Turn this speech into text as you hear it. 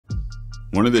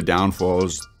One of the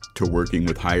downfalls to working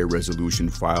with higher resolution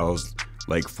files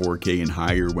like 4K and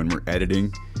higher when we're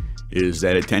editing is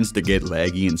that it tends to get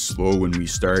laggy and slow when we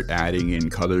start adding in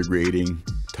color grading,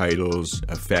 titles,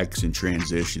 effects, and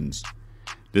transitions.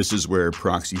 This is where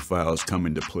proxy files come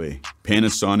into play.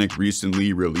 Panasonic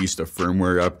recently released a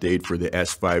firmware update for the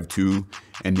S5 II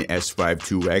and the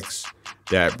S5iiX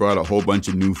that brought a whole bunch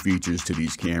of new features to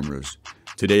these cameras.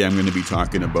 Today I'm going to be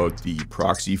talking about the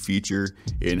proxy feature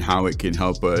and how it can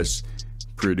help us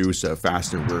produce a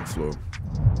faster workflow.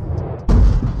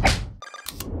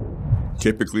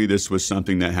 Typically, this was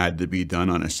something that had to be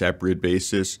done on a separate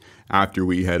basis after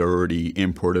we had already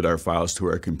imported our files to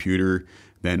our computer,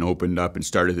 then opened up and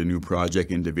started a new project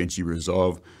in DaVinci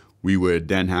Reslove. We would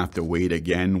then have to wait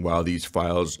again while these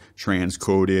files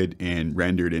transcoded and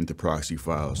rendered into proxy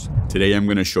files. Today, I'm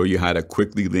going to show you how to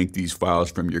quickly link these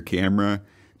files from your camera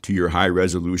to your high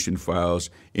resolution files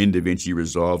in DaVinci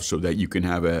Reslove so that you can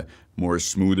have a more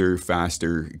smoother,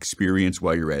 faster experience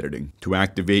while you're editing. To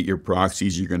activate your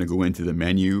proxies, you're going to go into the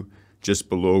menu. Just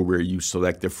below where you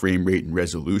select the frame rate and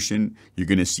resolution, you're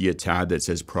going to see a tab that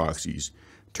says Proxies.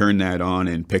 Turn that on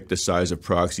and pick the size of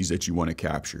proxies that you want to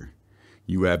capture.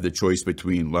 You have the choice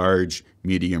between large,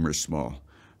 medium, or small.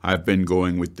 I've been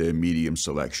going with the medium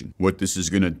selection. What this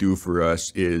is going to do for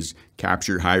us is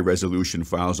capture high resolution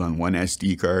files on one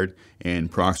SD card and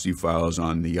proxy files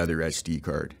on the other SD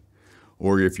card.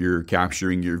 Or if you're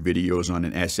capturing your videos on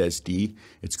an SSD,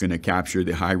 it's going to capture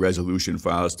the high resolution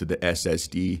files to the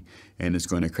SSD and it's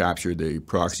going to capture the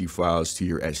proxy files to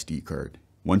your SD card.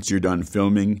 Once you're done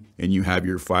filming and you have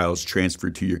your files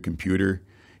transferred to your computer,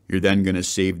 you're then going to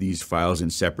save these files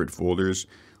in separate folders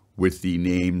with the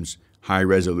names high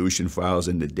resolution files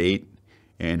and the date.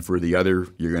 And for the other,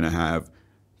 you're going to have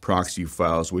proxy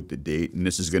files with the date. And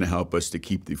this is going to help us to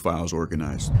keep the files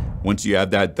organized. Once you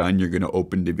have that done, you're going to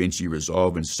open DaVinci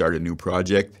Resolve and start a new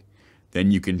project.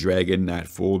 Then you can drag in that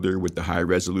folder with the high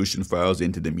resolution files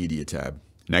into the media tab.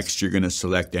 Next, you're going to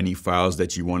select any files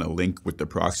that you want to link with the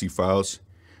proxy files.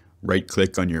 Right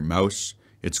click on your mouse.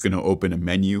 It's going to open a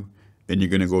menu. Then you're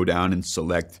going to go down and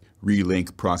select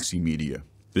Relink Proxy Media.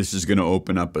 This is going to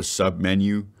open up a sub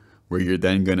menu where you're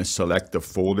then going to select the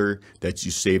folder that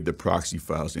you saved the proxy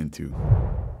files into.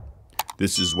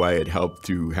 This is why it helped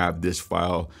to have this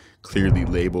file clearly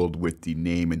labeled with the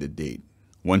name and the date.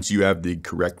 Once you have the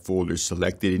correct folder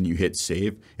selected and you hit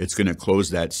save, it's going to close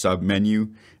that sub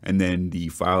menu, and then the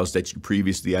files that you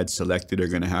previously had selected are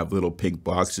going to have little pink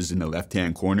boxes in the left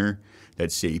hand corner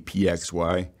that say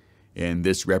PXY, and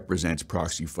this represents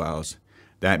proxy files.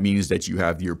 That means that you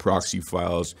have your proxy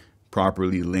files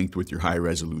properly linked with your high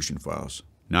resolution files.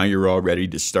 Now you're all ready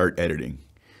to start editing.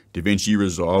 DaVinci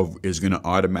Resolve is going to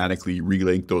automatically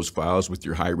relink those files with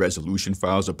your high resolution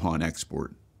files upon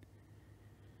export.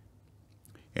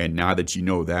 And now that you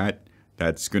know that,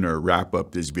 that's going to wrap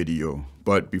up this video.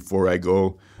 But before I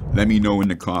go, let me know in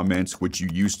the comments what you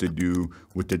used to do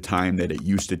with the time that it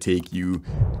used to take you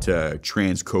to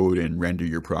transcode and render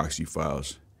your proxy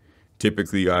files.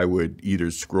 Typically, I would either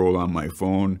scroll on my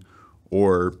phone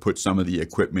or put some of the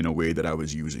equipment away that I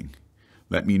was using.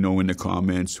 Let me know in the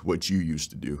comments what you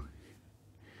used to do.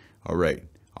 All right,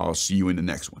 I'll see you in the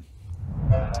next one.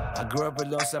 I grew up with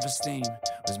low self-esteem.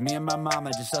 It was me and my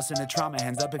mama, just us in the trauma.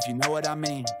 Hands up if you know what I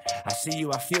mean. I see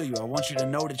you, I feel you. I want you to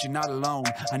know that you're not alone.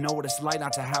 I know what it's like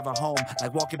not to have a home,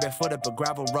 like walking barefoot up a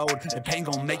gravel road. The pain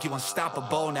gon' make you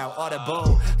unstoppable. Now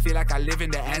audible, feel like I live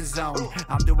in the end zone.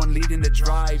 I'm the one leading the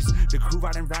drives. The crew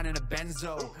riding round in a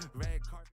benzo. Red